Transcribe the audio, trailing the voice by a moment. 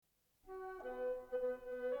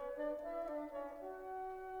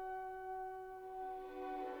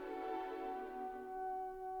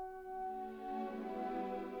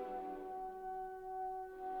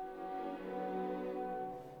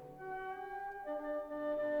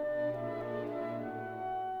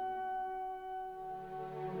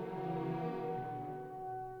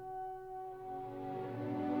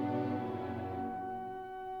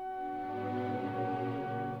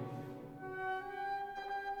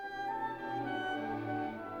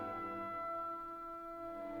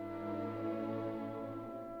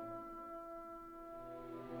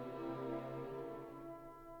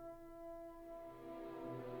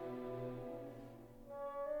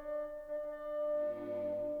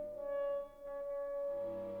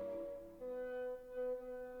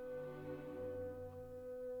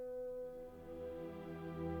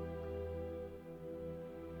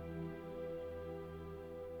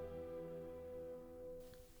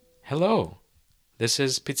Hello, this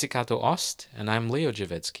is Pizzicato Ost, and I'm Leo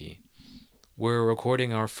Javetsky. We're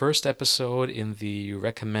recording our first episode in the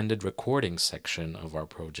recommended recording section of our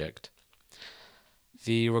project.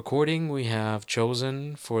 The recording we have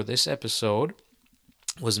chosen for this episode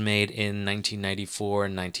was made in 1994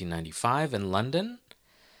 and 1995 in London.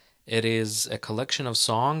 It is a collection of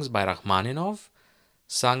songs by Rachmaninoff,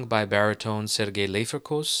 sung by baritone Sergei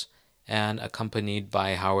Leferkus, and accompanied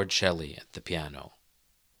by Howard Shelley at the piano.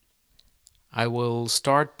 I will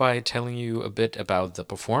start by telling you a bit about the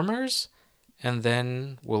performers, and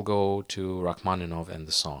then we'll go to Rachmaninoff and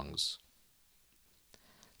the songs.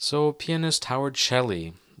 So, pianist Howard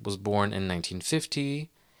Shelley was born in 1950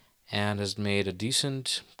 and has made a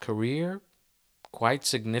decent career, quite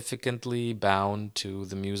significantly bound to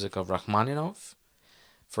the music of Rachmaninoff.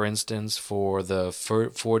 For instance, for the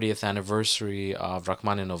 40th anniversary of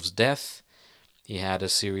Rachmaninoff's death, he had a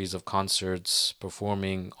series of concerts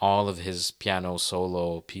performing all of his piano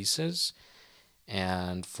solo pieces.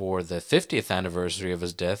 And for the 50th anniversary of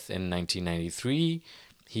his death in 1993,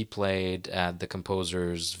 he played at the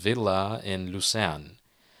composer's villa in Lucerne.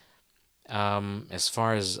 As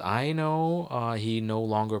far as I know, he no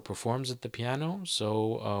longer performs at the piano,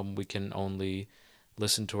 so we can only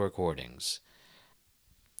listen to recordings.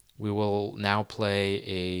 We will now play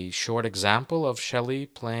a short example of Shelley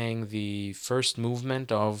playing the first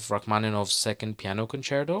movement of Rachmaninoff's second piano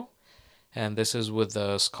concerto, and this is with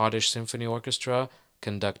the Scottish Symphony Orchestra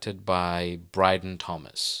conducted by Bryden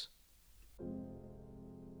Thomas.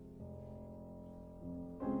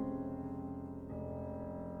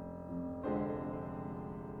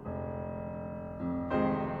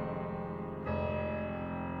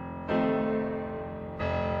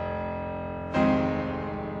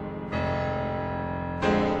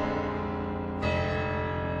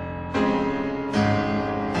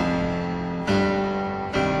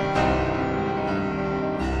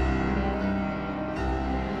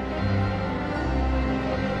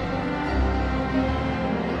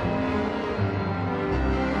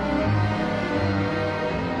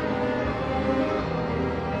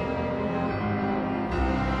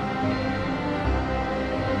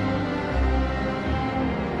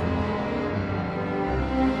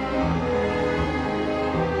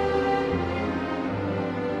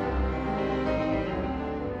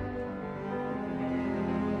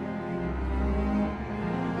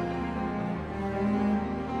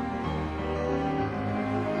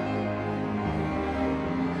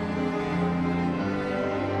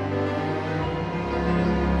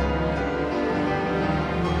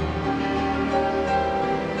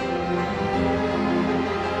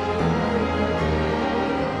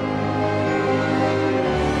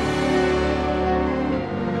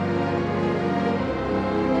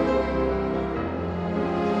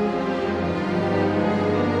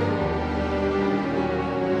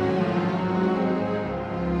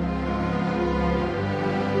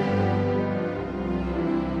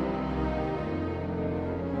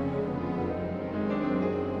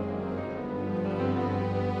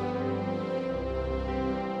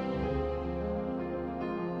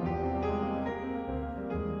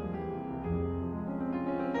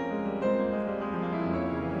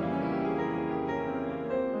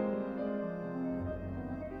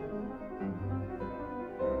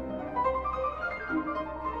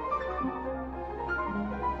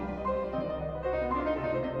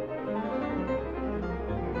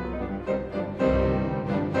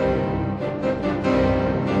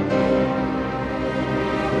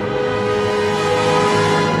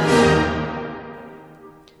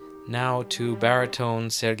 Now to baritone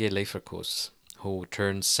Sergei Leferkus, who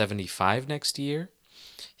turns 75 next year.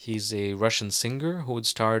 He's a Russian singer who had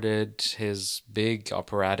started his big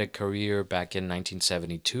operatic career back in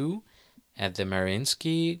 1972 at the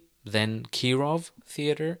Mariinsky, then Kirov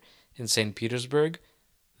Theater in St. Petersburg,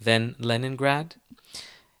 then Leningrad.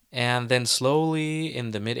 And then slowly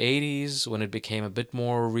in the mid 80s, when it became a bit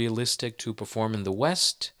more realistic to perform in the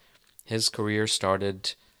West, his career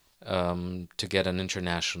started to get an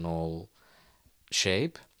international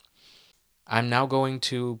shape. I'm now going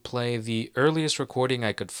to play the earliest recording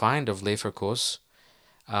I could find of Leferkus.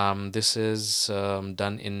 This is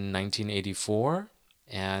done in 1984,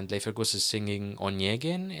 and Leferkus is singing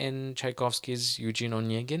Onegin in Tchaikovsky's Eugene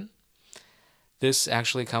Onegin. This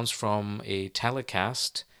actually comes from a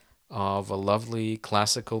telecast of a lovely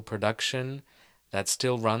classical production that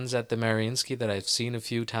still runs at the Mariinsky that I've seen a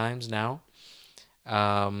few times now.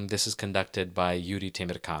 This is conducted by Yuri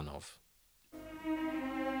Temirkanov.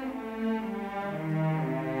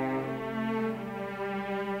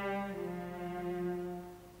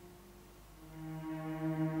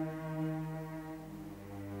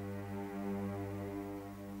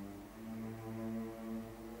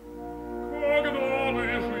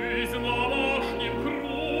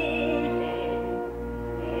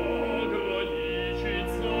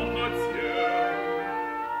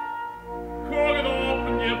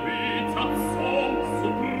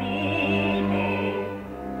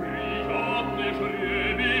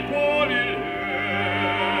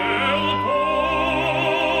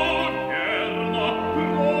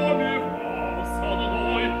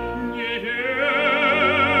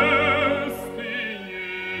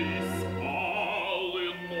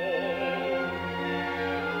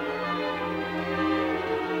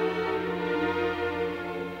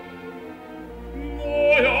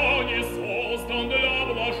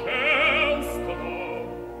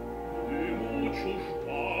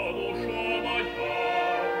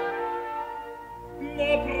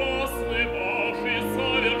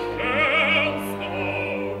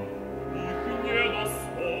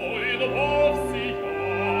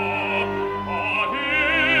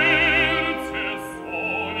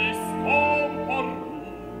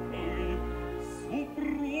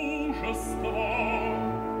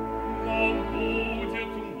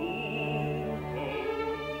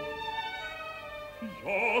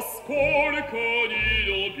 не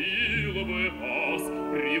любил бы вас,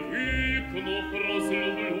 привыкнув,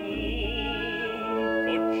 разлюблю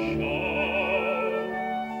тотчас.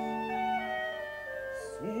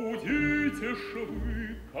 Судите ж вы,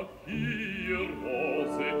 какие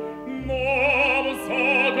розы нам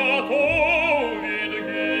заготовит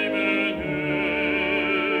Гименей.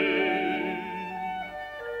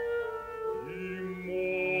 И,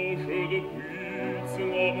 может быть,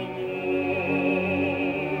 намного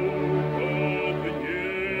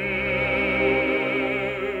дней.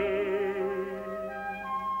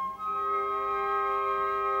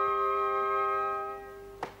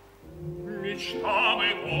 Мечтам и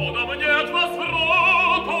годам нет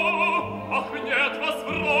возврата, ах, нет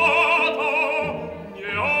возврата,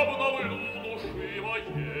 не обновлю души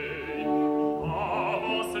моей. Я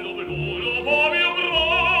вас люблю любовью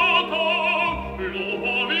брата,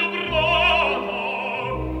 любовью брата,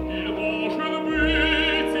 и, может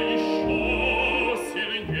быть, еще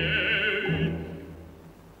сильней.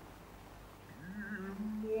 И,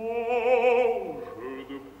 может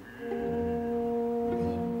быть,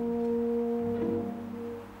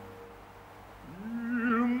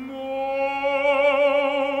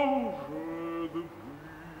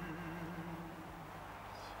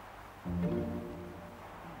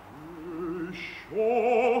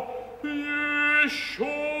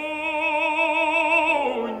 еще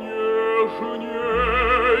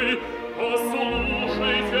нежней,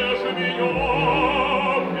 послушайте же меня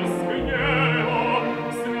без гнева,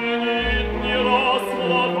 звенит не раз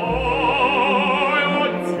молодая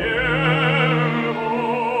дева.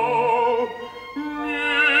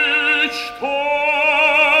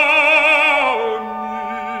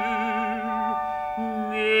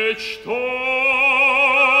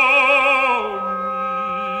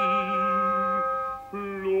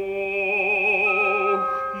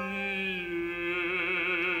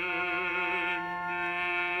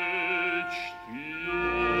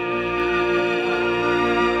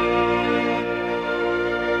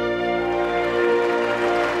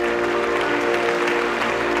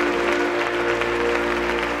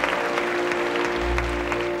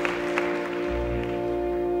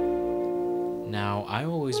 Now, I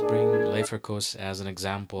always bring Leifrikos as an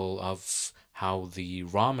example of how the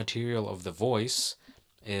raw material of the voice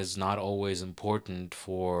is not always important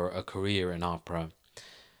for a career in opera.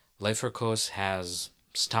 Leifrikos has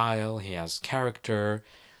style, he has character,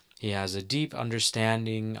 he has a deep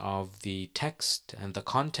understanding of the text and the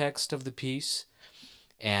context of the piece,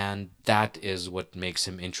 and that is what makes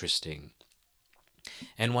him interesting.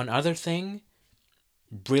 And one other thing,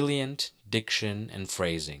 brilliant diction and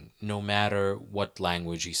phrasing, no matter what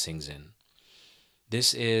language he sings in.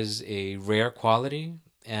 This is a rare quality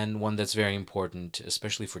and one that's very important,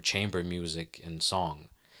 especially for chamber music and song.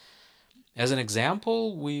 As an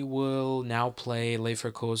example, we will now play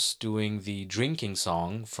Leifrikos doing the drinking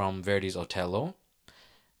song from Verdi's Otello.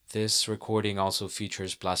 This recording also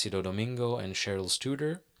features Placido Domingo and Cheryl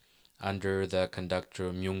Studer under the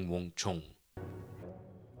conductor Myung Wong Chung.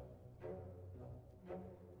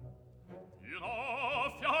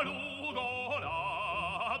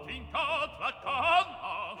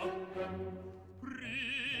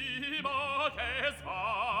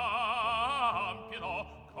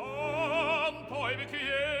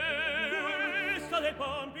 Del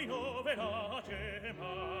bambino verace,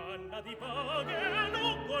 manna di pane e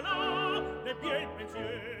nuggola, le pie il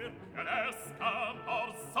pensier. Che l'esca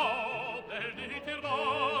orso del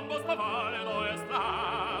ditirambo sta valido e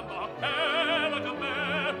strano. Beva con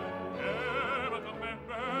me, beva con me,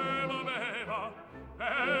 beva, beva,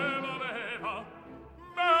 beva, beva,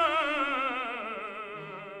 beva,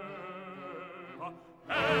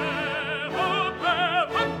 beva,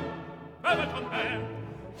 beva, beva con me.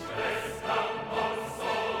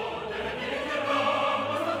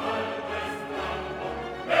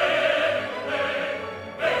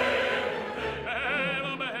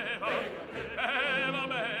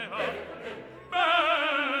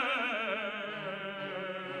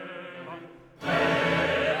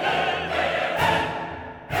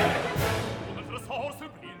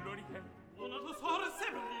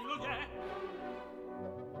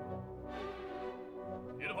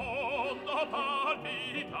 Il mondo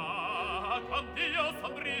palpita quant'io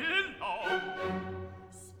s'ambrillo,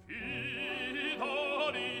 sfido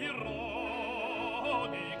l'ironico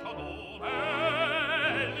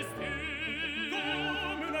nome l'istinto.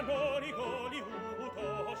 Come un armonico liuto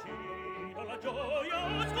oscilla la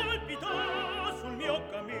gioia scolpita sul mio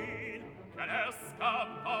cammin. Che l'esca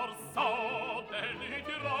orso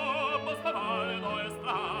dell'itirambo spavaldo e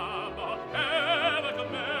strano, beva con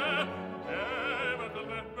me, beva con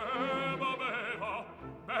me, beva, beva,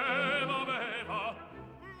 beva, beva.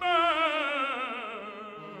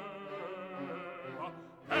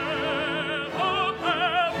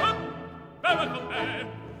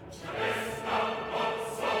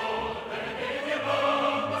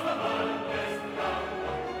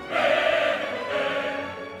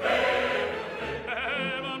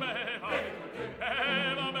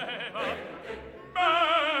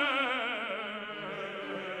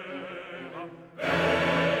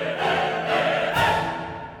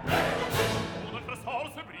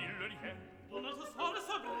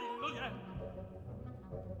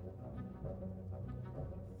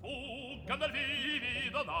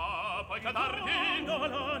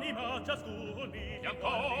 l'anima ciascun mi e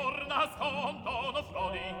ancor nascondono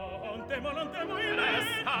frodi non temo il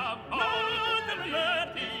resta morte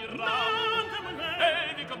divertirà non temo il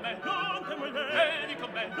vedi con me non temo il vedi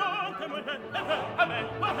con me non temo il vedi a me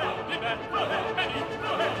di me vedi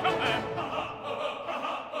con me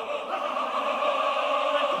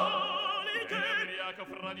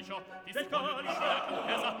fra di ciò ti si conosce la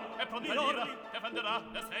contesa è pronta l'ira difenderà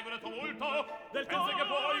le segue il tumulto del pensi che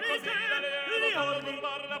puoi così l'alieno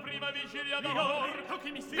turbare la prima vigilia d'amor tu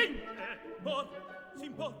chi mi sente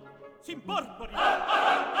s'imporpori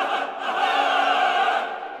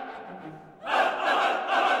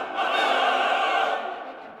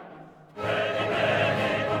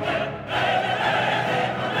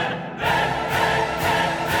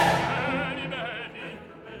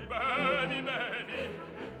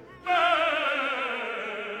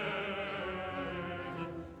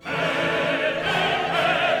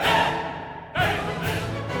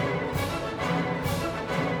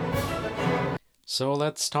So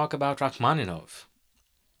let's talk about Rachmaninoff.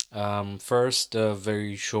 First, a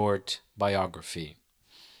very short biography.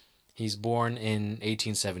 He's born in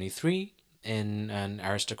 1873 in an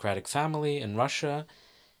aristocratic family in Russia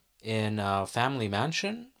in a family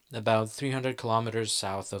mansion about 300 kilometers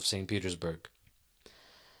south of St. Petersburg.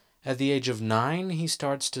 At the age of 9, he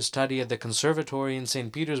starts to study at the conservatory in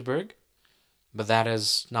St. Petersburg, but that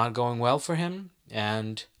is not going well for him,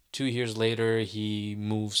 and 2 years later he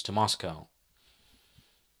moves to Moscow.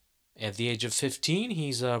 At the age of 15,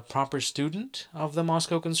 he's a proper student of the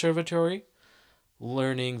Moscow Conservatory,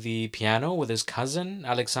 learning the piano with his cousin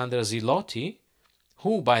Alexander Ziloty,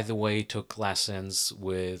 who, by the way, took lessons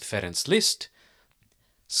with Ferenc Liszt.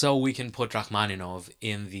 So we can put Rachmaninoff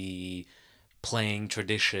in the playing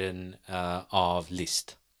tradition of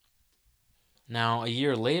Liszt. Now, a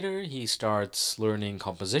year later, he starts learning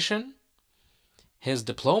composition. His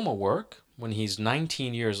diploma work, when he's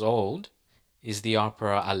 19 years old, is the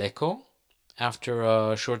opera Aleko, after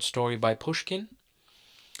a short story by Pushkin.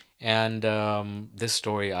 And this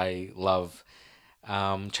story I love.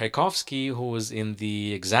 Tchaikovsky, who was in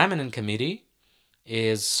the examining committee,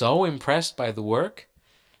 is so impressed by the work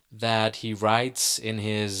that he writes in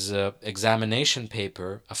his examination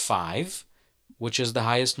paper a 5, which is the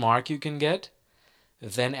highest mark you can get,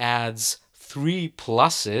 then adds 3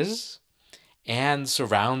 pluses and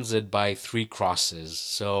surrounds it by 3 crosses.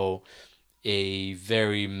 So a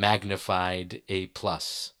very magnified A+.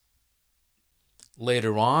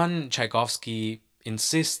 Later on, Tchaikovsky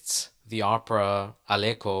insists the opera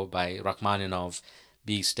Aleko by Rachmaninoff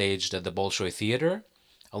be staged at the Bolshoi Theater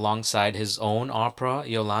alongside his own opera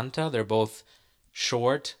Iolanta. They're both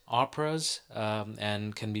short operas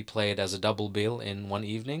and can be played as a double bill in one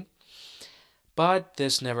evening. But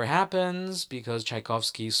this never happens because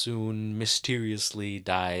Tchaikovsky soon mysteriously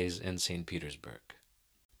dies in St. Petersburg.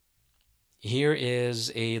 Here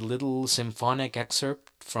is a little symphonic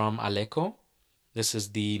excerpt from Aleko. This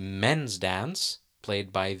is the men's dance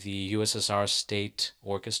played by the USSR State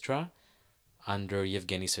Orchestra under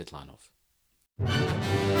Yevgeny Svetlanov.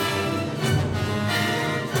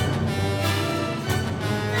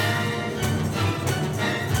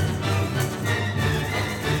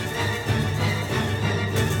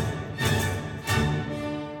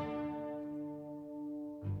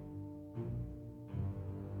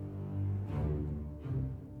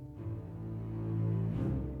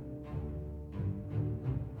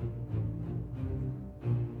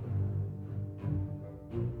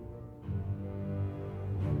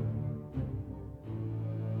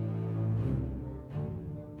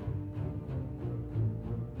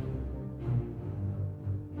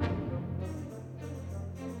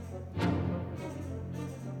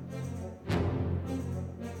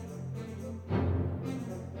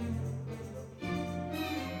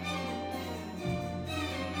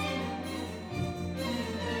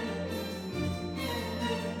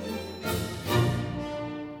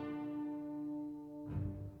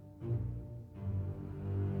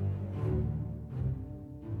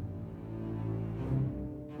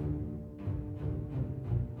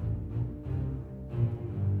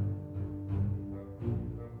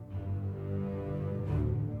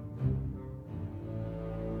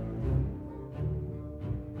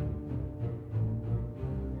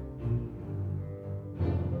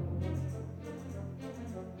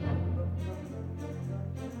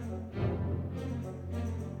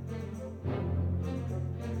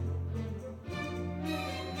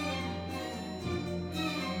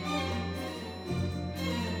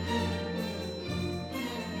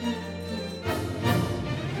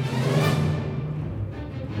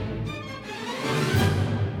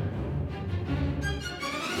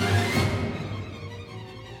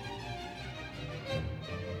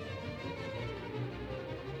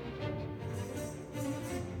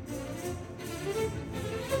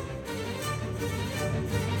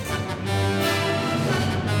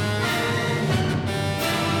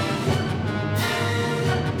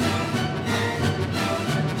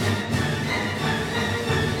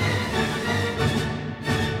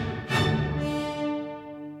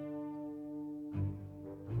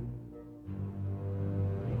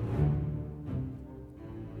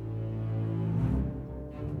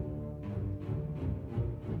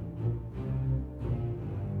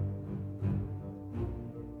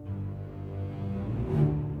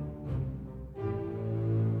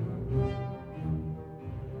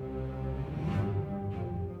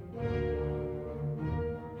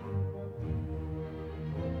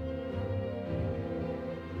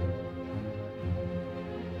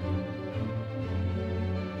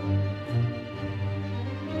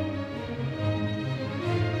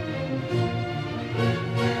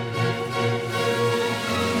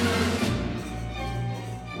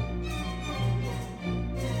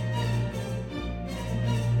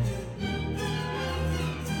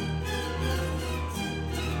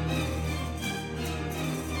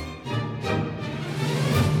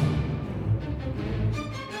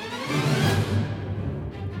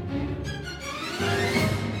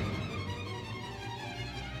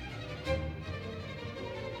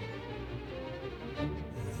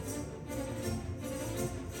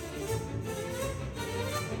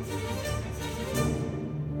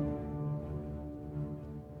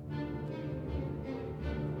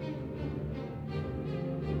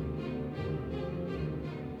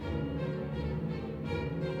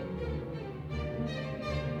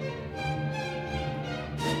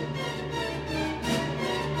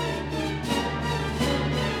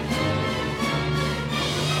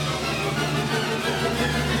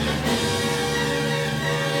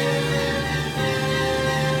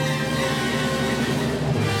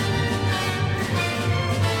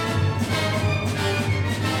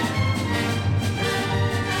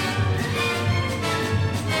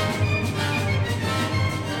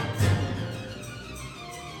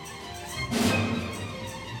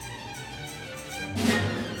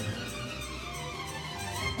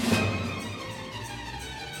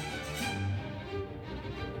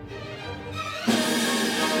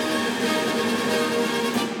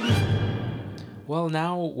 Well,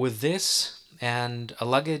 now with this and a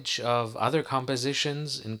luggage of other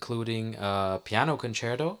compositions, including a piano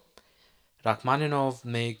concerto, Rachmaninoff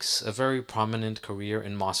makes a very prominent career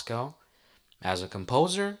in Moscow as a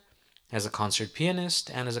composer, as a concert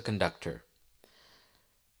pianist, and as a conductor.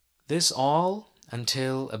 This all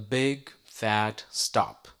until a big fat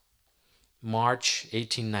stop. March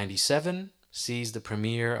 1897 sees the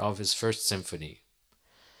premiere of his first symphony.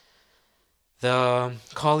 The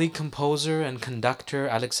colleague composer and conductor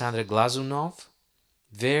Alexander Glazunov,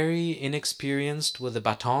 very inexperienced with the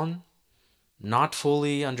baton, not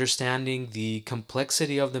fully understanding the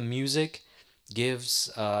complexity of the music,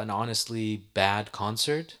 gives an honestly bad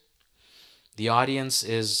concert. The audience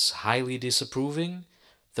is highly disapproving,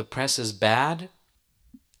 the press is bad,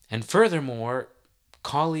 and furthermore,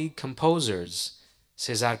 colleague composers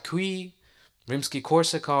Cesar Cui,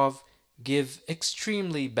 Rimsky-Korsakov give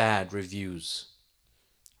extremely bad reviews.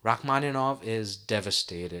 Rachmaninoff is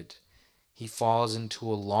devastated. He falls into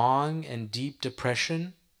a long and deep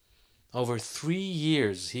depression. Over 3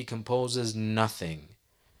 years, he composes nothing.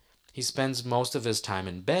 He spends most of his time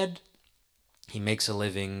in bed. He makes a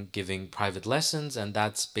living giving private lessons, and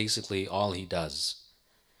that's basically all he does.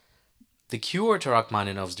 The cure to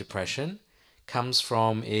Rachmaninoff's depression comes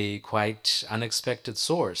from a quite unexpected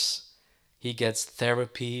source. He gets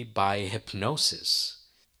therapy by hypnosis.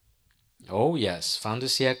 Oh, yes, fin de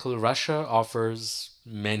siècle Russia offers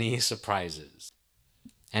many surprises.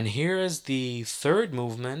 And here is the third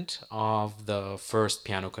movement of the first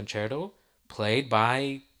piano concerto, played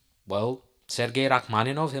by, well, Sergei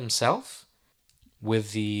Rachmaninoff himself,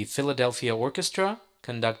 with the Philadelphia Orchestra,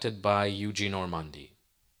 conducted by Eugene Ormandy.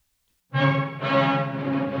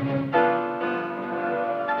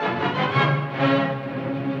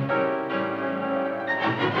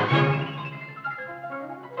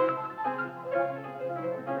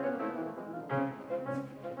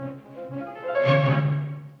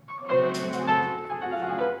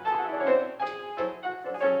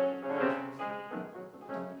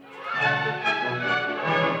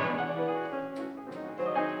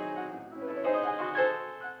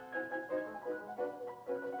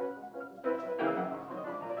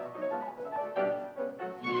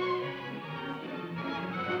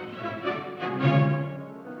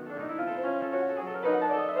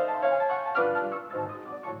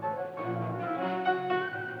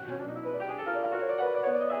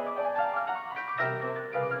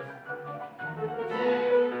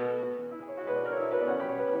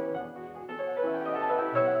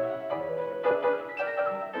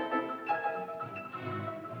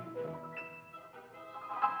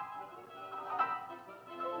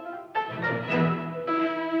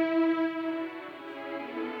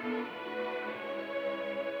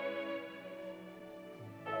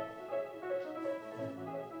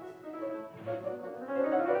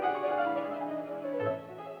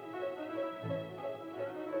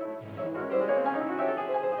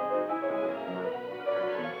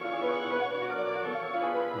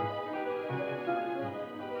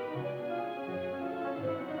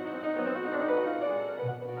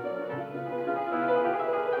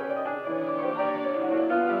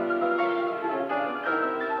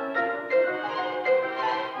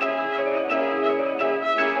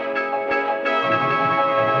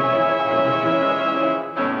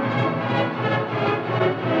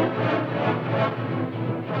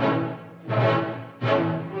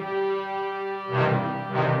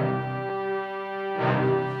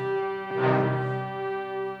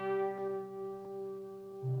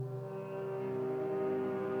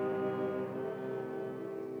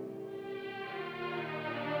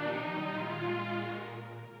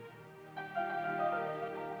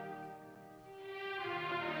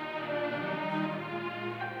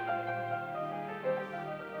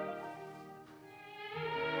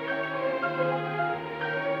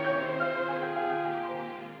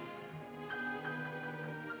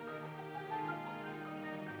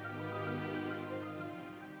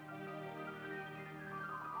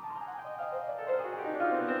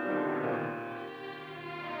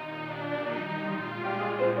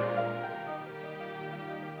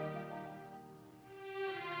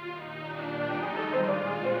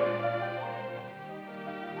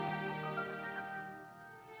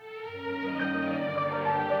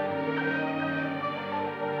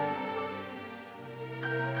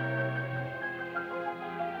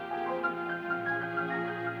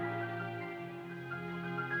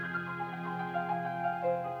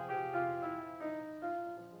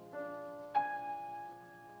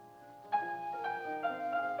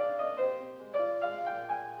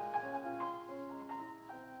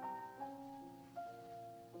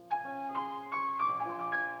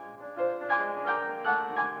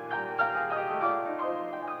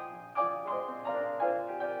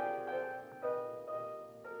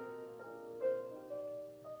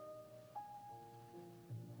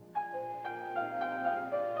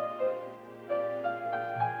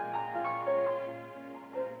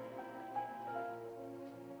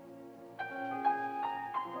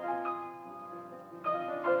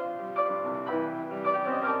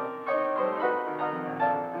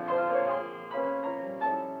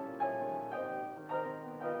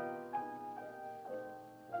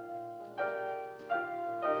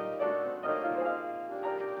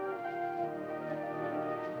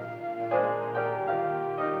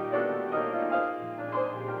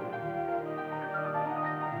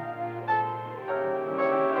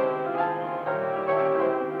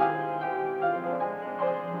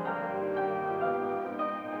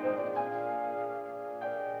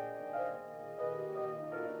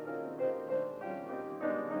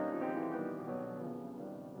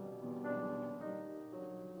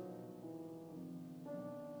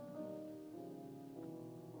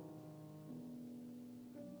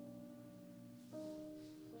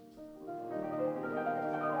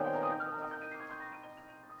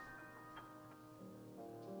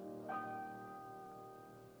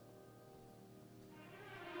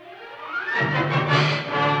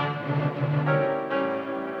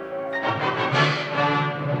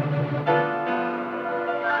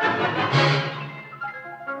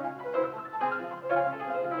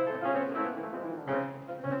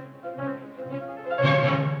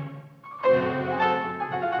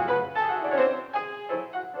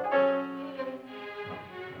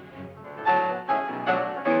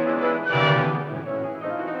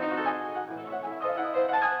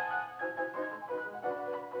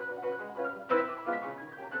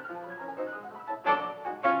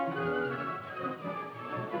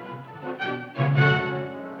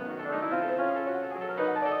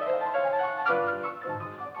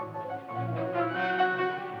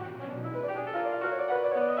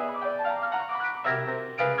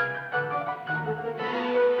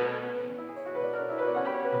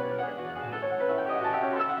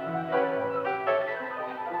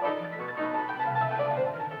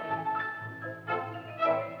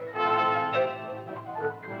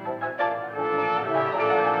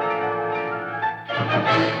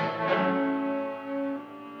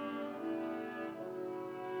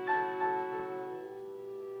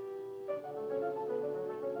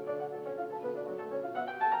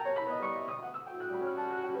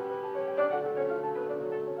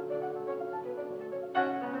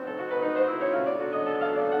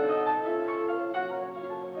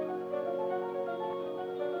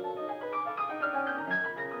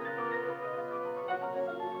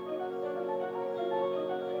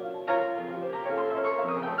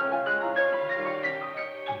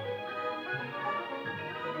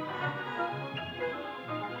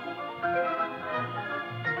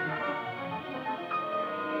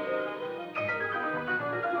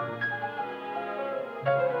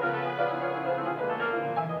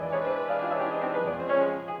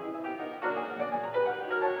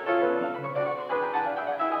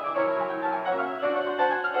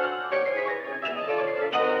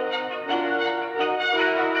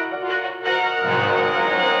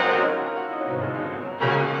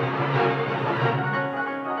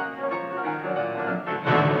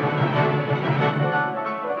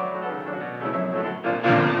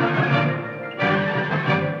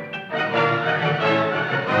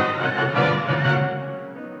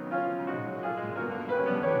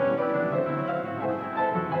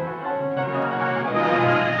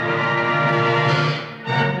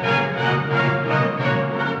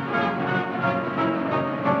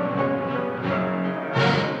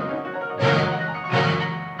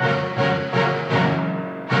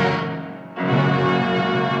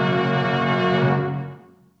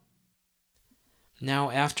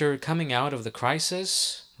 Now, after coming out of the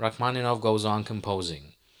crisis, Rachmaninoff goes on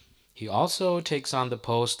composing. He also takes on the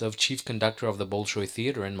post of chief conductor of the Bolshoi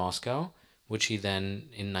Theater in Moscow, which he then,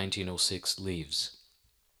 in 1906, leaves.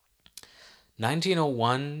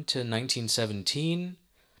 1901 to 1917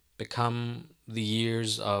 become the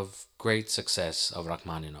years of great success of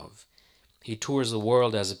Rachmaninoff. He tours the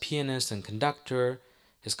world as a pianist and conductor,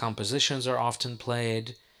 his compositions are often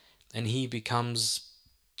played, and he becomes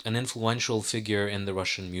an influential figure in the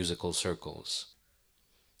Russian musical circles.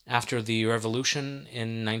 After the revolution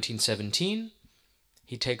in 1917,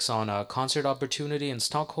 he takes on a concert opportunity in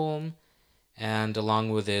Stockholm, and along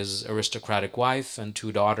with his aristocratic wife and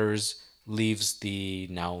 2 daughters, leaves the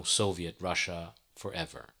now Soviet Russia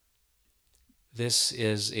forever. This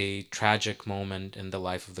is a tragic moment in the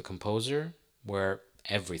life of the composer where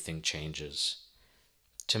everything changes.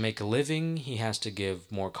 To make a living, he has to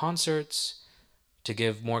give more concerts. To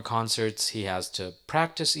give more concerts, he has to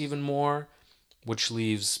practice even more, which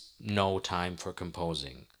leaves no time for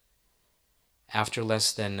composing. After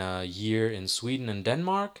less than a year in Sweden and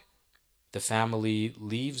Denmark, the family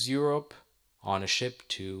leaves Europe on a ship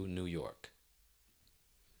to New York.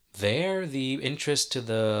 There, the interest to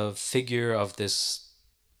the figure of this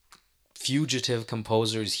fugitive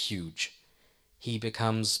composer is huge. He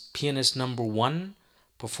becomes pianist number 1,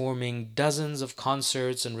 performing dozens of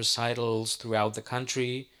concerts and recitals throughout the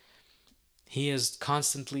country. He is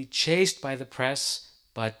constantly chased by the press,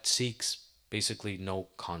 but seeks basically no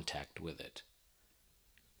contact with it.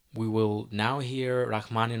 We will now hear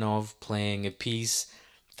Rachmaninoff playing a piece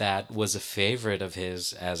that was a favorite of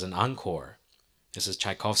his as an encore. This is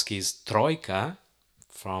Tchaikovsky's Troika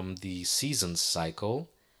from the Seasons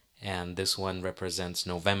cycle, and this one represents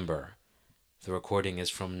November. The recording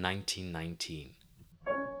is from 1919.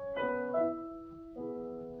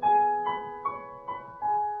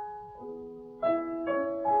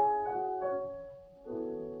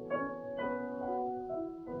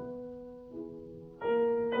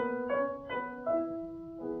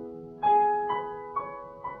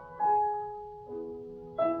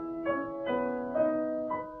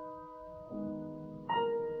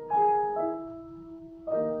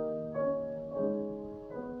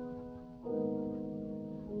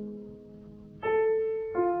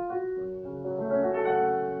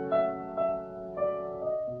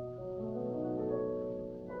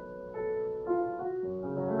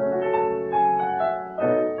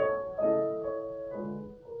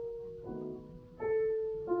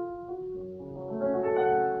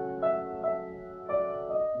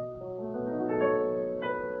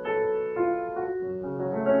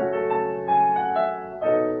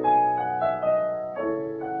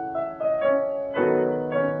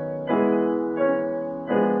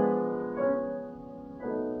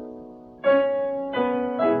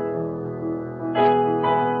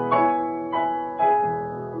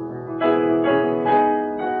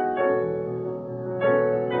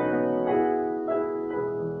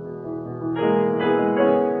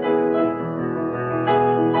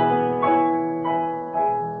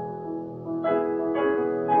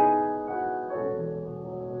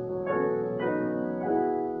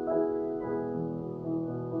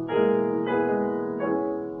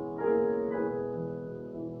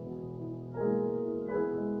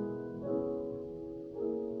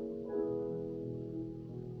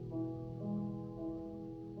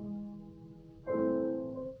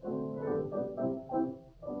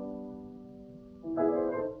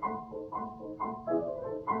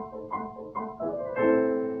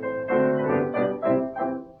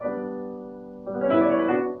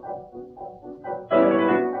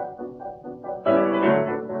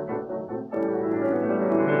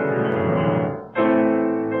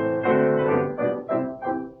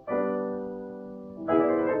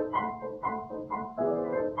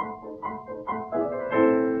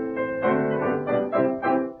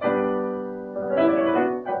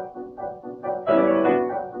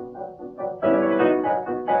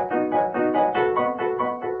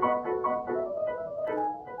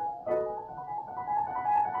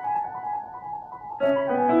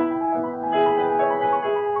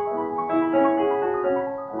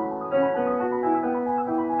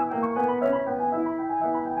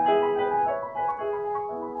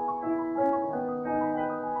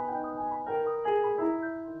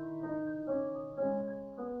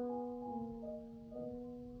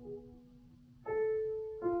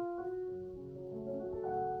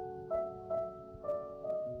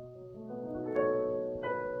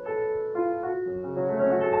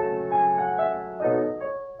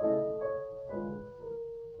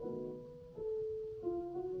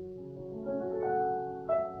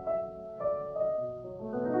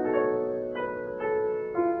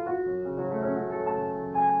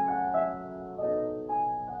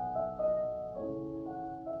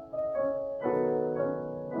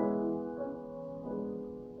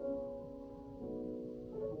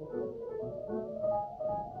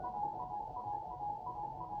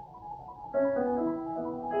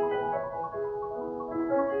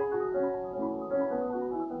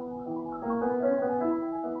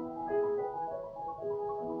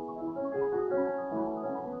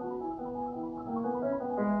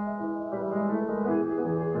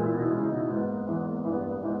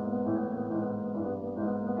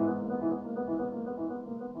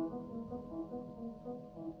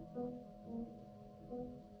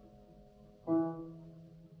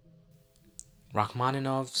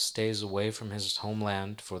 Rachmaninoff stays away from his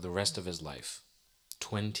homeland for the rest of his life,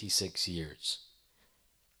 26 years.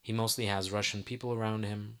 He mostly has Russian people around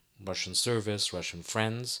him, Russian service, Russian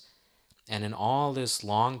friends, and in all this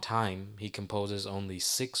long time he composes only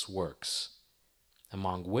 6 works,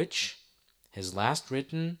 among which his last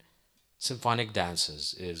written, Symphonic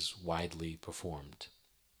Dances, is widely performed.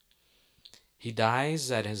 He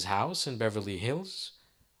dies at his house in Beverly Hills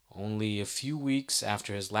only a few weeks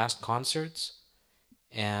after his last concerts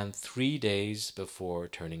and 3 days before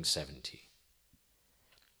turning 70.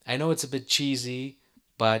 I know it's a bit cheesy,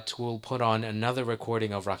 but we'll put on another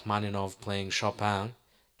recording of Rachmaninoff playing Chopin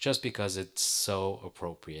just because it's so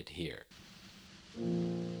appropriate here.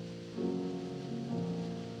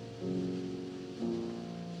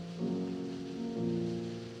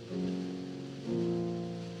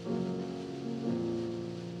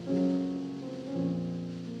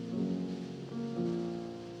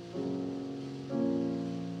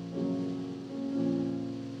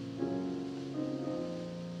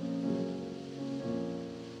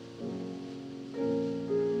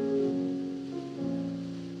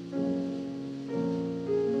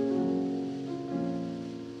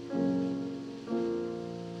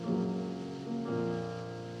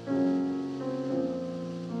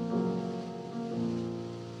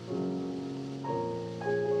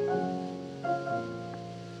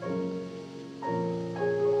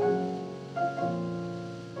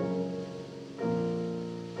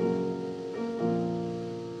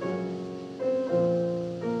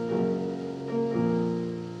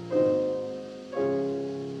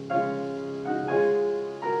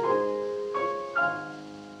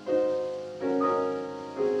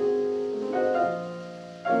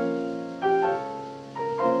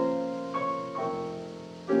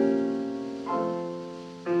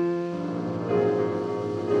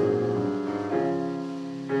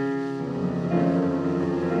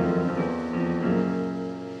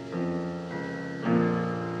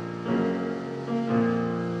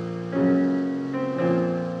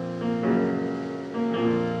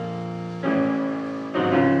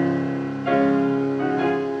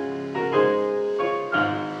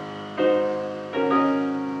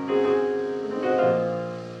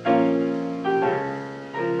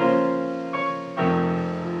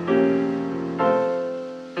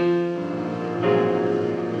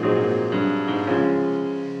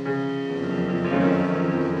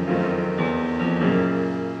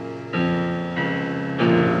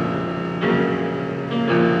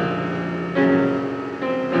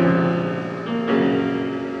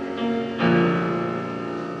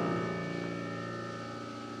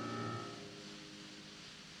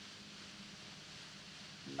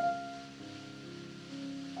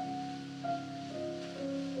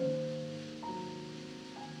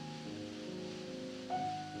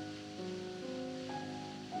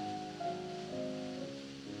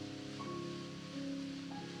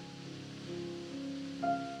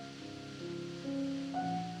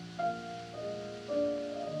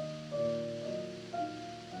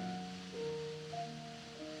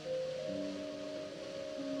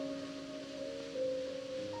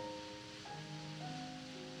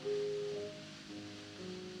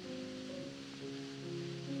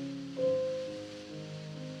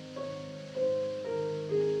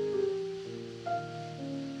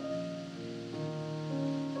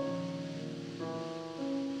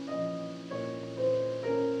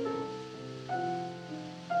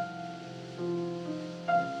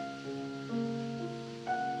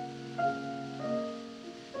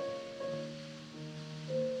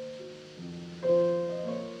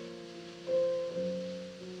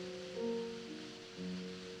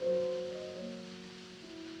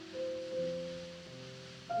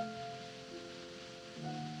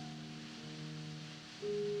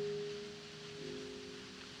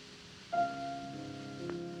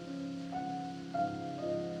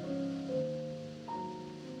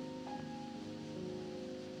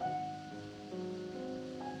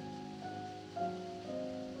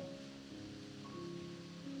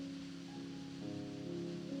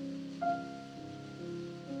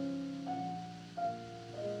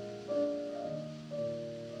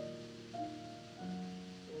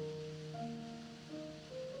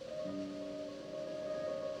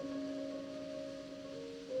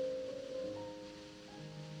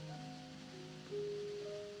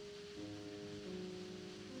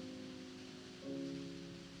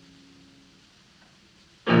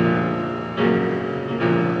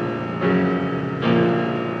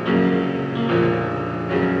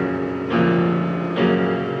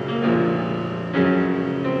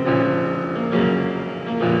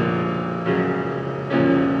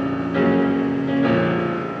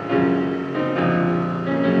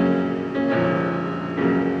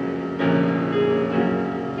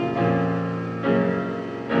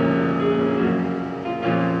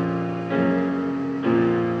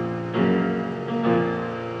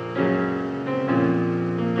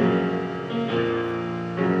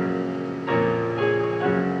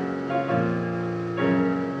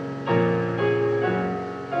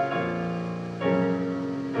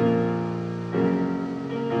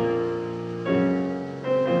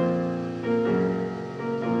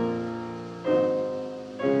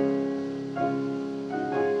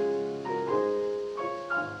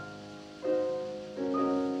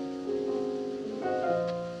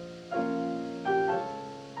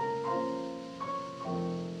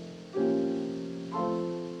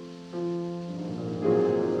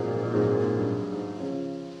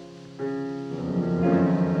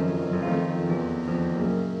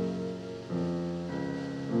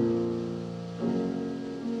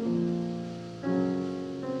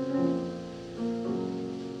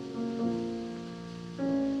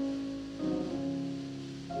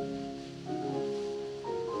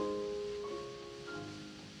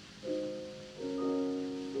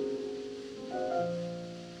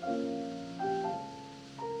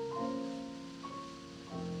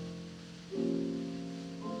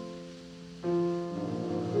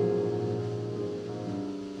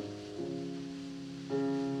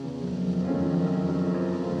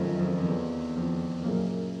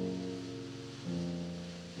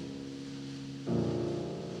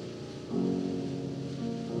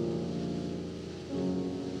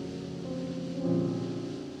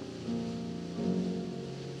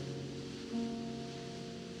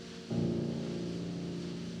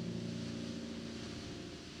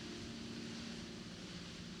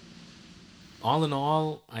 All in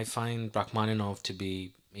all, I find Rachmaninoff to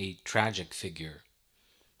be a tragic figure.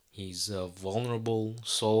 He's a vulnerable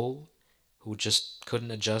soul who just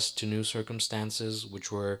couldn't adjust to new circumstances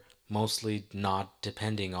which were mostly not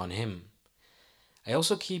depending on him. I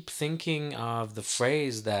also keep thinking of the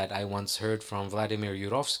phrase that I once heard from Vladimir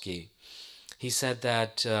Yurovsky. He said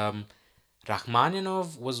that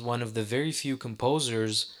Rachmaninoff was one of the very few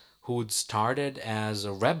composers who'd started as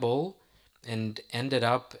a rebel and ended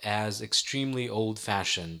up as extremely old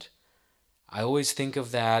fashioned. I always think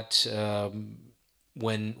of that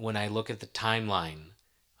when I look at the timeline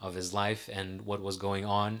of his life and what was going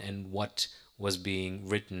on and what was being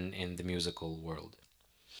written in the musical world.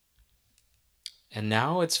 And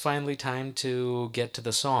now it's finally time to get to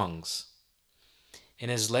the songs. In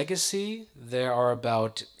his legacy, there are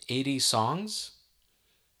about 80 songs.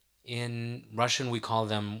 In Russian, we call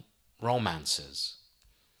them romances.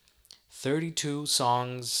 32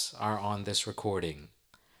 songs are on this recording.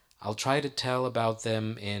 I'll try to tell about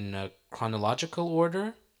them in a chronological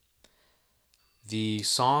order. The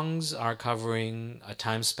songs are covering a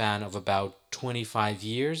time span of about 25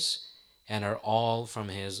 years and are all from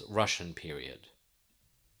his Russian period.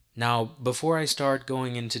 Now, before I start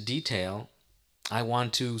going into detail, I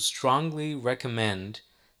want to strongly recommend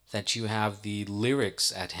that you have the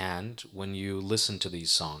lyrics at hand when you listen to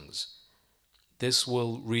these songs. This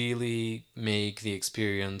will really make the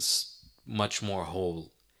experience much more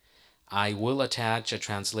whole. I will attach a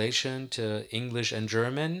translation to English and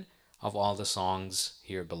German of all the songs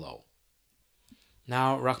here below.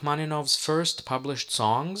 Now, Rachmaninoff's first published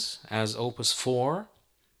songs as Opus 4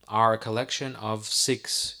 are a collection of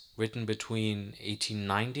 6 written between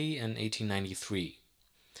 1890 and 1893.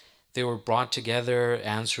 They were brought together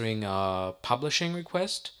answering a publishing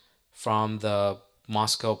request from the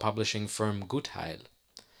Moscow publishing firm Gutheil.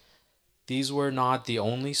 These were not the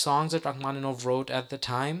only songs that Rachmaninoff wrote at the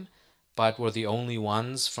time, but were the only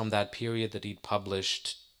ones from that period that he'd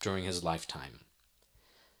published during his lifetime.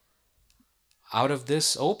 Out of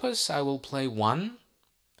this opus, I will play one,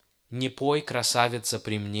 Не пой, красавица,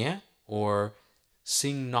 при мне, or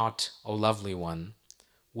Sing Not, O Lovely One,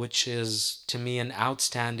 which is, to me, an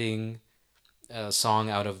outstanding song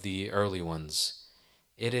out of the early ones.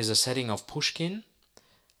 It is a setting of Pushkin,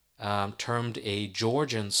 termed a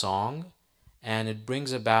Georgian song, and it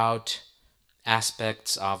brings about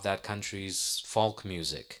aspects of that country's folk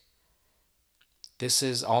music. This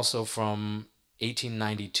is also from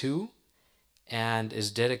 1892 and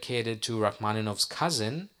is dedicated to Rachmaninoff's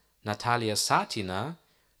cousin, Natalia Satina,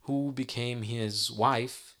 who became his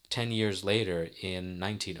wife 10 years later in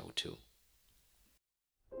 1902.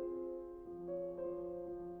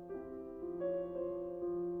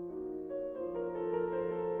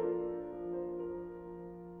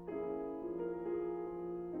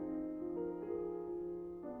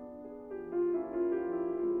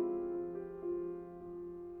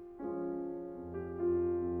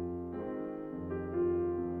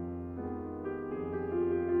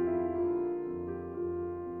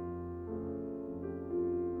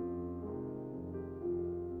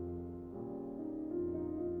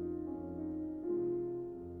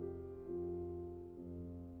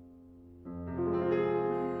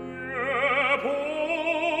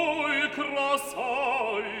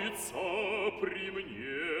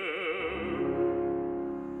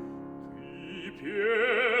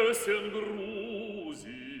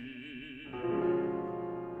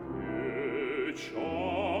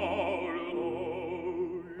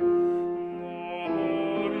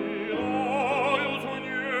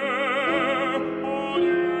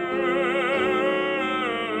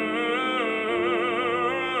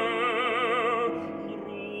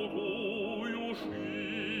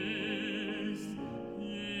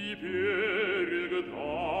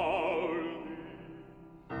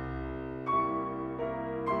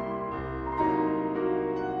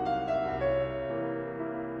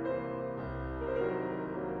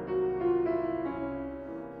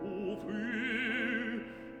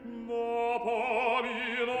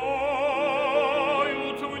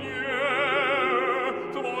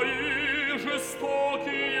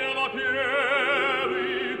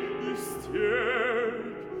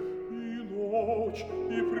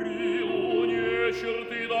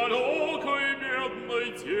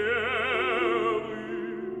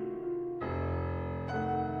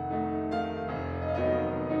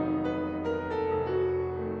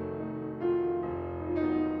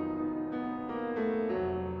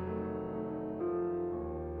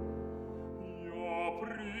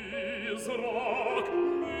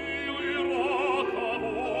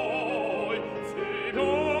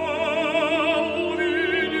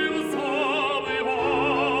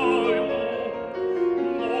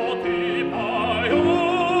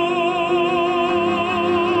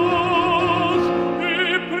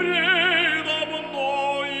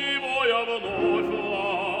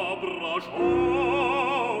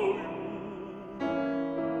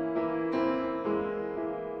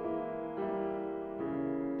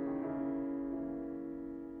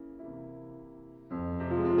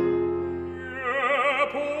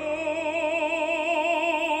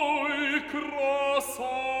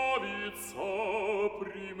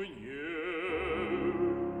 при мне.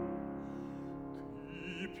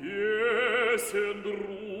 Ты песен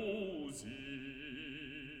друзи,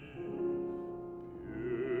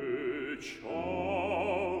 печальной,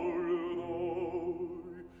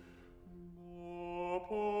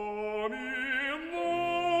 напоминают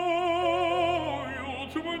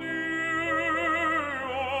мне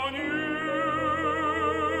о ней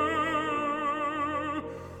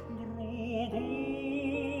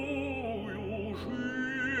другую жизни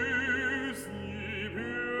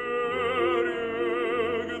берег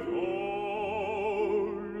дальний.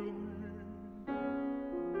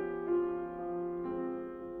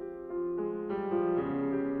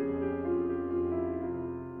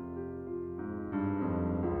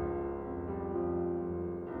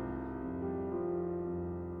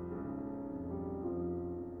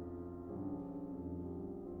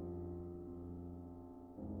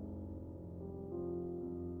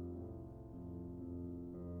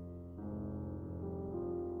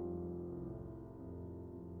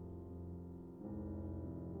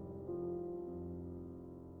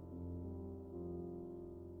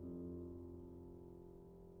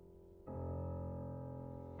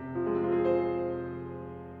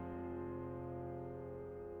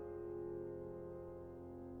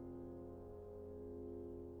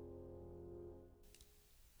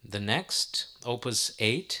 The next, Opus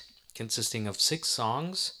 8, consisting of 6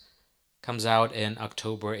 songs, comes out in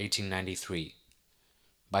October 1893.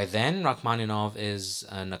 By then, Rachmaninoff is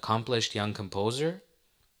an accomplished young composer.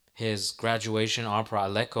 His graduation opera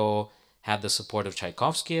Aleko had the support of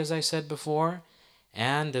Tchaikovsky, as I said before,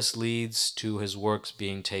 and this leads to his works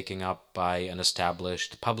being taken up by an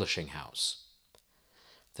established publishing house.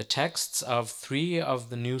 The texts of 3 of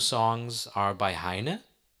the new songs are by Heine,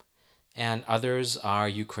 and others are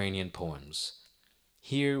Ukrainian poems.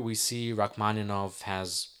 Here we see Rachmaninoff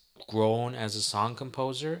has grown as a song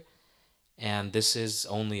composer, and this is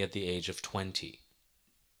only at the age of 20.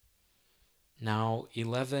 Now,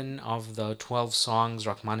 11 of the 12 songs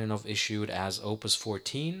Rachmaninoff issued as Opus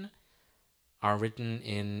 14 are written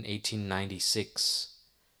in 1896.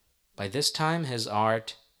 By this time, his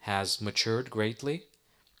art has matured greatly.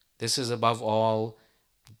 This is above all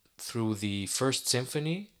through the First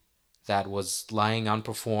Symphony that was lying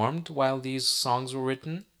unperformed while these songs were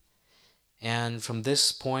written. And from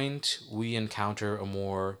this point, we encounter a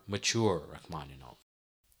more mature Rachmaninoff.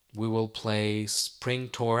 We will play Spring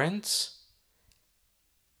Torrents,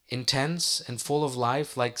 intense and full of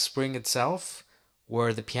life like spring itself,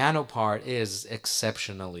 where the piano part is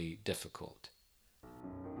exceptionally difficult.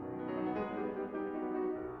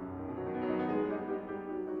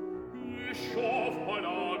 Еще в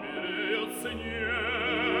поля белеет снег,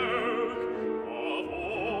 а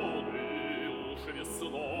воды уж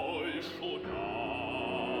весной шумят.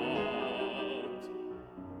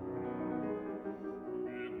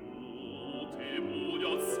 Бегут и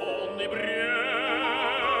будят сонный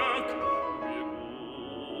брег,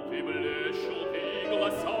 бегут и блещут и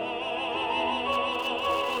гласят.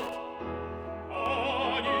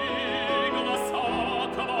 Они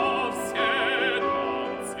гласят во все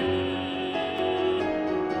концы.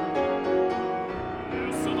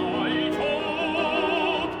 Весна идет,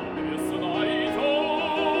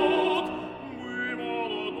 мы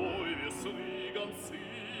молодой весны гонцы.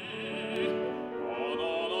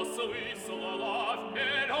 Она нас выслала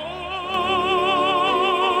вперед.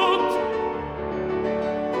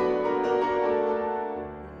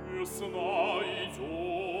 Весна идет,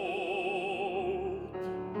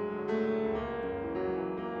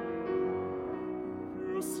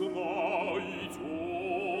 весна идет.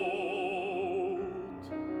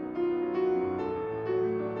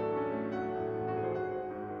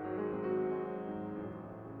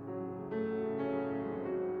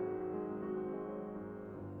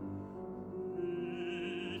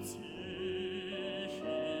 И тихих,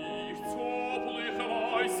 теплых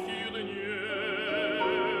майских дней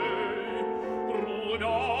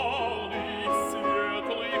румяный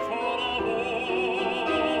светлый хоровод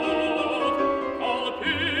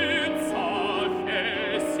толпится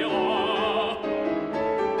весело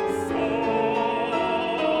за ней.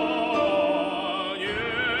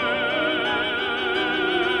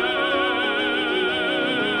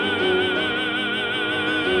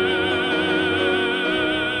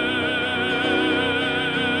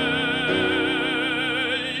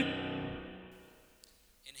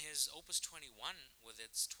 In his Opus 21, with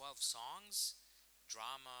its 12 songs,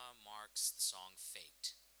 Drama marks the song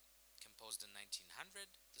Fate. Composed in 1900,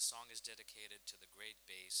 the song is dedicated to the great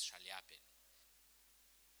bass Shaliapin.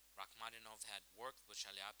 Rachmaninoff had worked with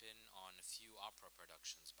Shaliapin on a few opera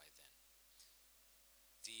productions by then.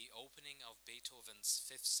 The opening of Beethoven's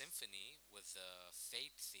Fifth Symphony with the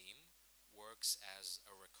Fate theme works as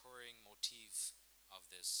a recurring motif of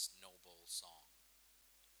this noble song.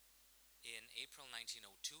 In April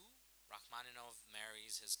 1902, Rachmaninoff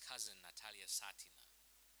marries his cousin Natalia Satina.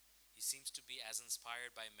 He seems to be as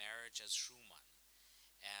inspired by marriage as Schumann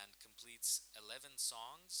and completes 11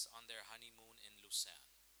 songs on their honeymoon in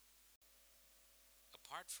Lucerne.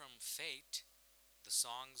 Apart from Fate, the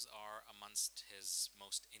songs are amongst his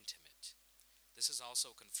most intimate. This is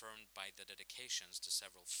also confirmed by the dedications to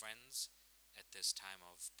several friends at this time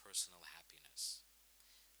of personal happiness.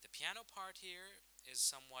 The piano part here is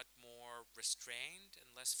somewhat more restrained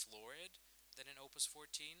and less florid than in Opus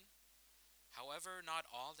 14. However, not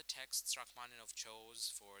all the texts Rachmaninoff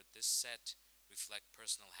chose for this set reflect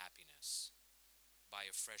personal happiness. By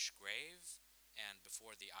a Fresh Grave and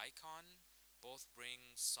Before the Icon both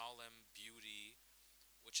bring solemn beauty,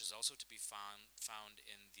 which is also to be found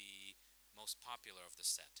in the most popular of the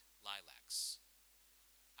set, Lilacs.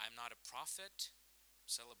 I'm Not a Prophet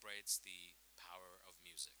celebrates the power of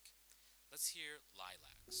music. Let's hear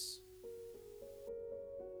Lilacs.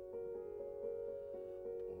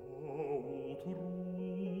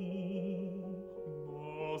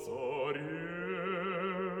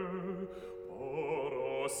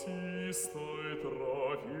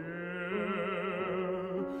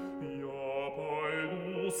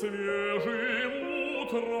 Свежим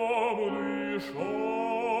утром дышать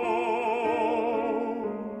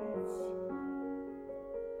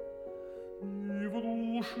и в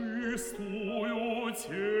душистую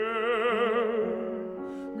тень,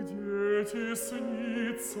 где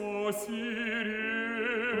теснится сирень,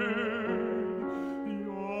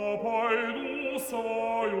 я пойду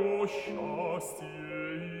свое счастье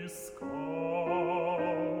искать.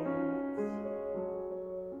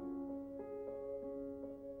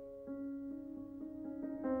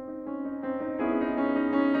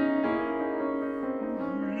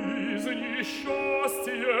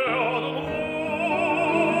 Счастье одно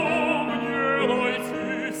мне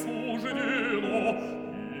найти суждено,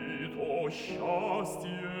 и то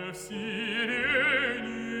счастье в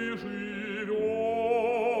сирени живет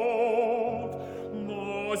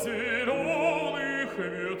на зеленых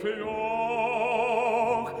ветвях,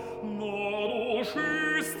 на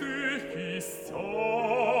душистых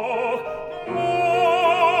кистях.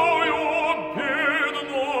 Мое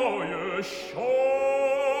бедное счастье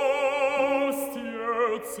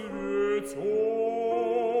цветет.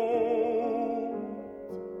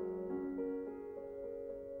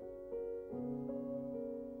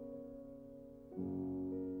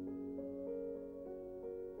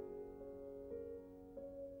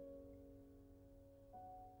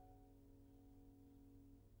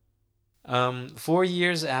 Four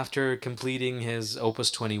years after completing his Opus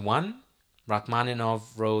 21,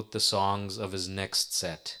 Rachmaninoff wrote the songs of his next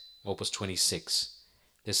set, Opus 26.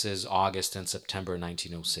 This is August and September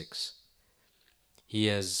 1906. He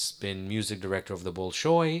has been music director of the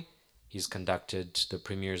Bolshoi, he's conducted the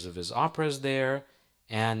premieres of his operas there,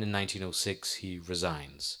 and in 1906 he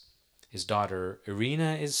resigns. His daughter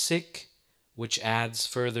Irina is sick, which adds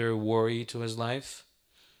further worry to his life.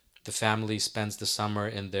 The family spends the summer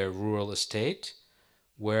in their rural estate,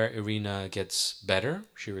 where Irina gets better,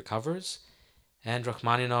 she recovers, and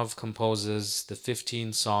Rachmaninoff composes the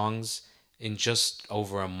 15 songs in just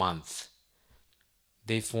over a month.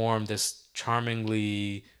 They form this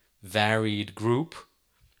charmingly varied group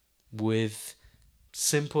with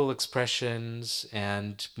simple expressions,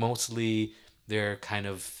 and mostly they're kind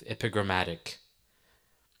of epigrammatic.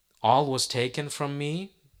 All Was Taken From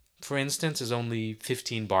Me, for instance, is only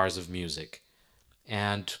 15 bars of music,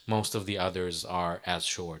 and most of the others are as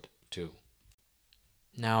short, too.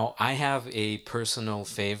 Now, I have a personal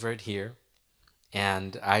favorite here,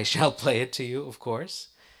 and I shall play it to you, of course.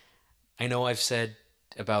 I know I've said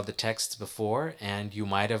about the texts before, and you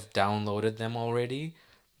might have downloaded them already,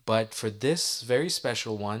 but for this very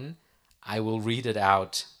special one, I will read it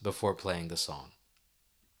out before playing the song.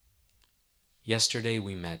 Yesterday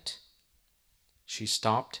we met. She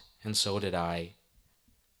stopped, and so did I.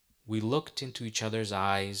 We looked into each other's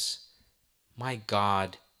eyes. My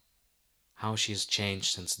God, how she has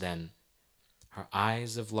changed since then. Her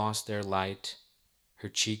eyes have lost their light, her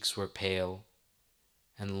cheeks were pale,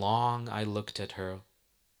 and long I looked at her,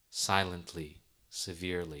 silently,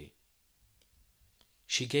 severely.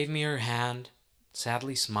 She gave me her hand,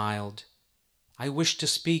 sadly smiled. I wished to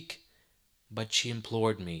speak, but she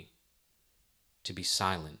implored me to be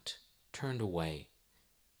silent, turned away,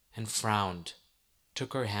 and frowned,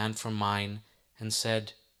 took her hand from mine, and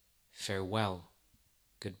said, farewell,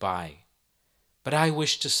 goodbye. But I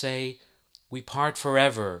wished to say, We part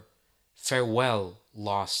forever. Farewell,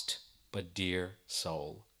 lost but dear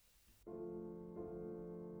soul.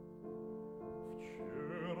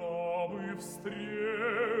 Вчера мы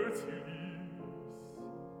встретились,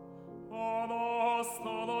 она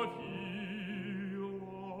остановилась.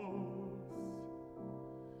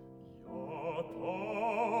 Я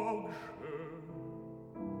также.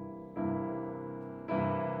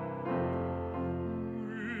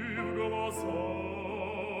 Мы в глаза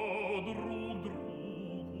друг другу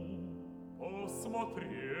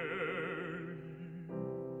посмотрели.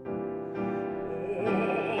 О,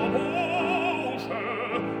 Боже,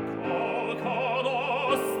 как она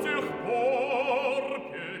с тех пор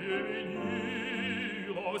переменилась,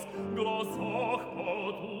 в глазах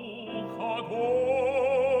потух огонь,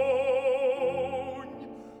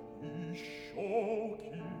 и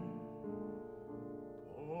щеки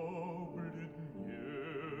побледнели.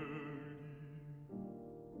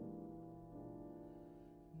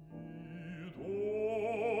 И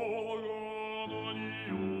долго на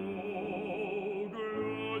нее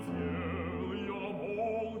глядел я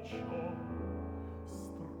молча,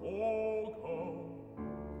 строго.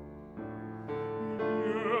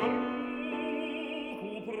 Мне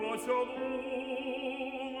руку протянул,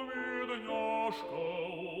 бедняжка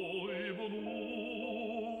улыбнулась.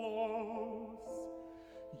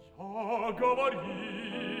 Я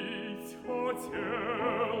говорить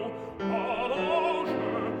хотел, она же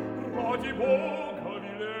ради Бога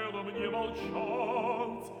велела мне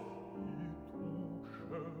молчать, и тут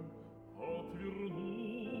же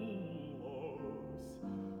отвернулась,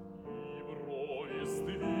 и брови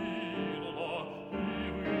сдвинула, и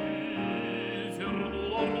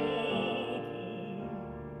выдернула руку,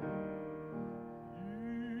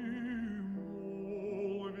 и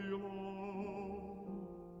молвила: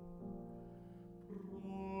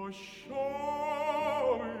 прощайте,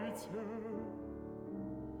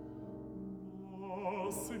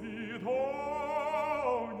 до свидания.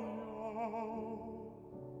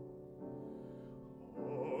 А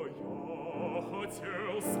я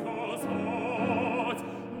хотел сказать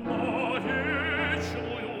на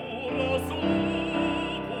вечную разлуку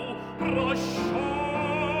прощай,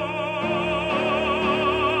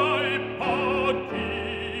 погибшее,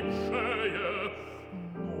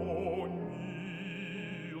 но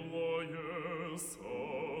милое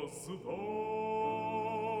создание.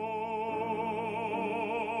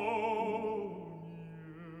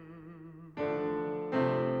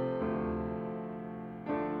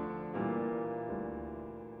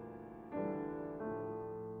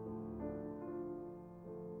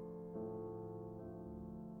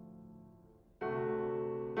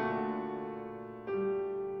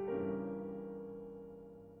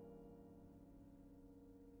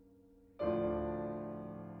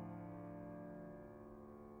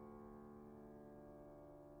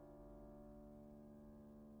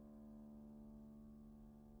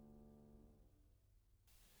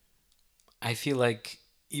 I feel like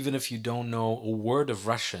even if you don't know a word of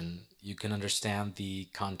Russian, you can understand the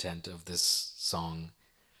content of this song.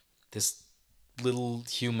 This little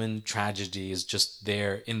human tragedy is just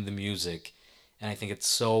there in the music, and I think it's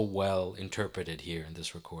so well interpreted here in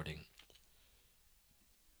this recording.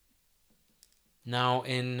 Now,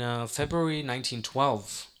 in February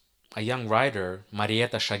 1912, a young writer,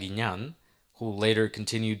 Marieta Shaginyan, who later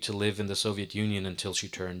continued to live in the Soviet Union until she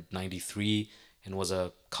turned 93 and was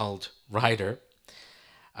a cult writer,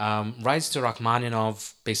 writes to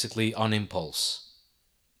Rachmaninoff basically on impulse.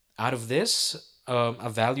 Out of this, a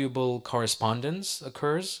valuable correspondence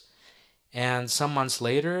occurs, and some months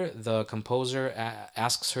later, the composer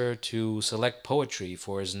asks her to select poetry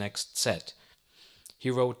for his next set. He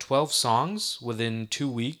wrote 12 songs within 2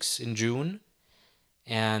 weeks in June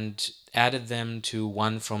and added them to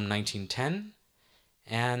one from 1910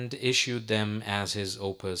 and issued them as his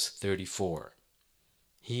Opus 34.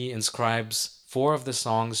 He inscribes 4 of the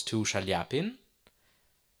songs to Shaliapin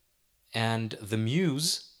and The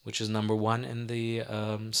Muse, which is number 1 in the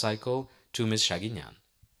cycle, to Miss Shaginyan.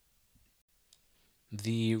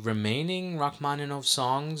 The remaining Rachmaninoff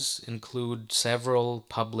songs include several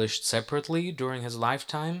published separately during his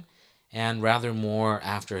lifetime and rather more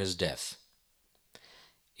after his death.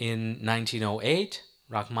 In 1908,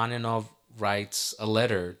 Rachmaninoff writes a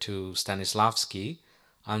letter to Stanislavski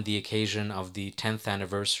on the occasion of the 10th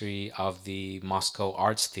anniversary of the Moscow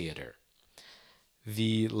Arts Theater.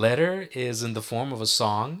 The letter is in the form of a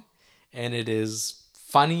song, and it is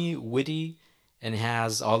funny, witty, and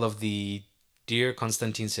has all of the Dear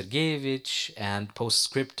Konstantin Sergeyevich and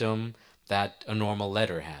postscriptum that a normal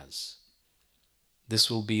letter has.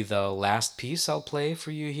 This will be the last piece I'll play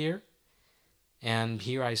for you here. And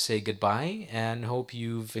here I say goodbye and hope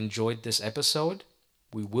you've enjoyed this episode.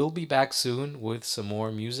 We will be back soon with some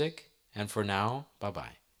more music. And for now, bye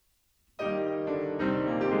bye.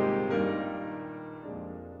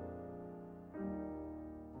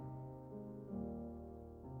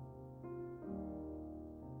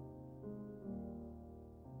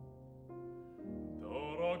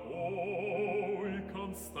 Дорогой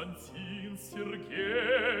Константин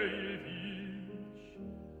Сергеевич,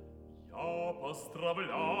 я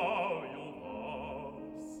поздравляю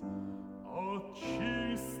вас от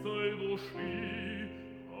чистой души,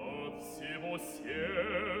 от всего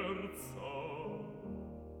сердца.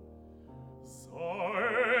 За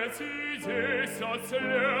эти 10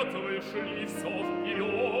 лет вы шли все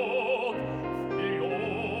вперед,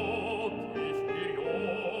 вперед и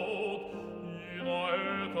вперед, и на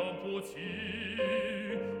этом пути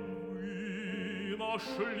вы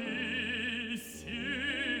нашли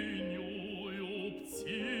синюю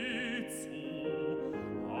птицу.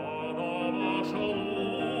 Она ваша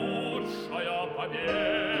лучшая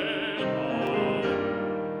победа.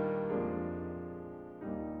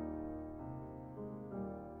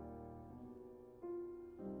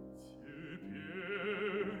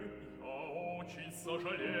 Теперь я очень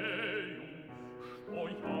сожалею, что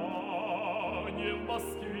я не в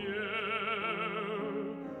Москве,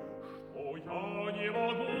 что я не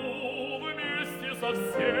могу вместе со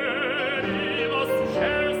всеми вас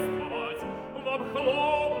чествовать, вам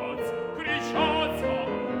хлопать, кричать вам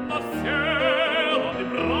на все лады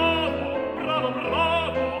браво, браво,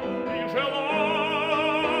 браво, и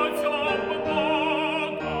желать вам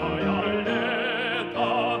многое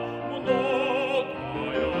лето,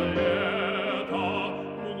 многое лето,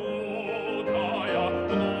 многое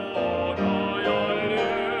лето.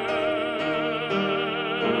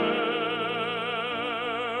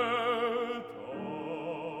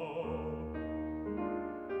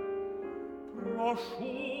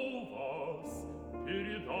 Прошу вас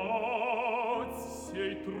передать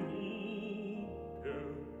всей труппе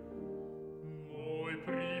мой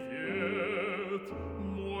привет,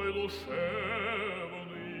 мой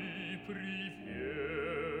душевный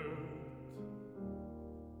привет.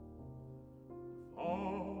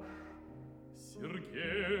 Ваш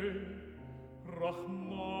Сергей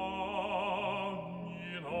Рахманинов.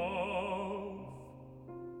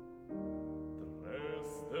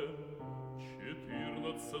 Дрезден,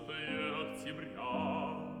 14 октября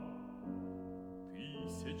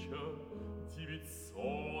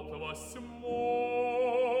 1908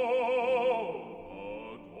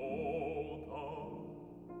 года.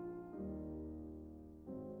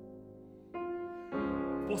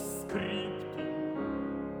 По скрипту,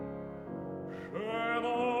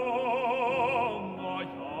 жена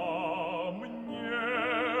моя мне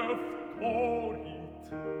вторит.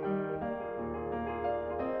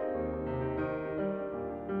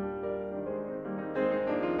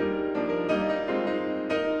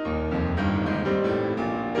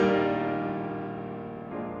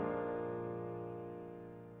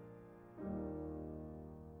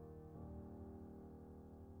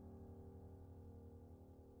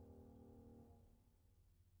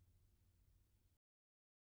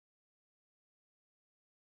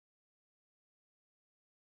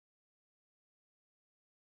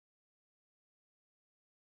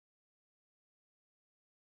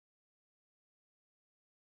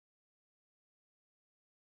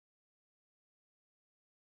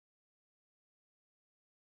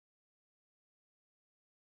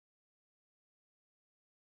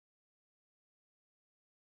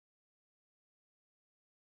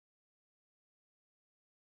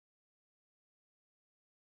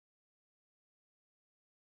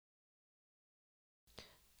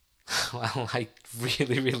 Well, I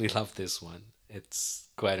really, really love this one. It's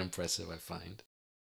quite impressive, I find.